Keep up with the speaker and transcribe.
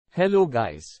Hello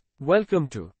guys. Welcome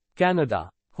to Canada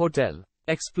Hotel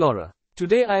Explorer.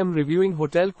 Today I am reviewing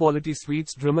Hôtel Quality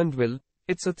Suites Drummondville.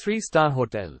 It's a 3-star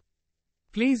hotel.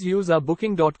 Please use our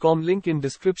booking.com link in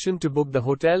description to book the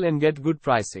hotel and get good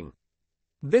pricing.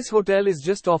 This hotel is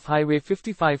just off Highway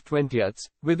 55 20th,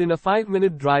 within a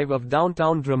 5-minute drive of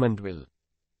downtown Drummondville.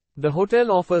 The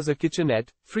hotel offers a kitchenette,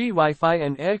 free Wi-Fi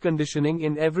and air conditioning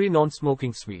in every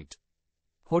non-smoking suite.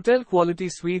 Hôtel Quality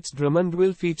Suites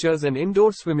Drummondville features an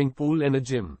indoor swimming pool and a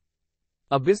gym.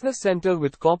 A business center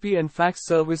with copy and fax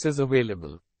service is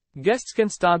available. Guests can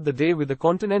start the day with a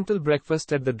continental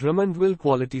breakfast at the Drummondville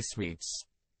Quality Suites.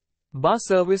 Bar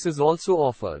service is also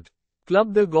offered.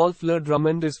 Club de Golf Le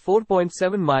Drummond is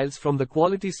 4.7 miles from the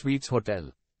Quality Suites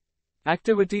Hotel.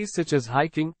 Activities such as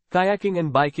hiking, kayaking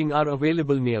and biking are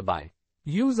available nearby.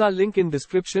 Use our link in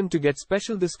description to get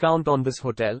special discount on this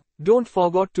hotel. Don't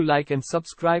forget to like and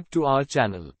subscribe to our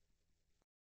channel.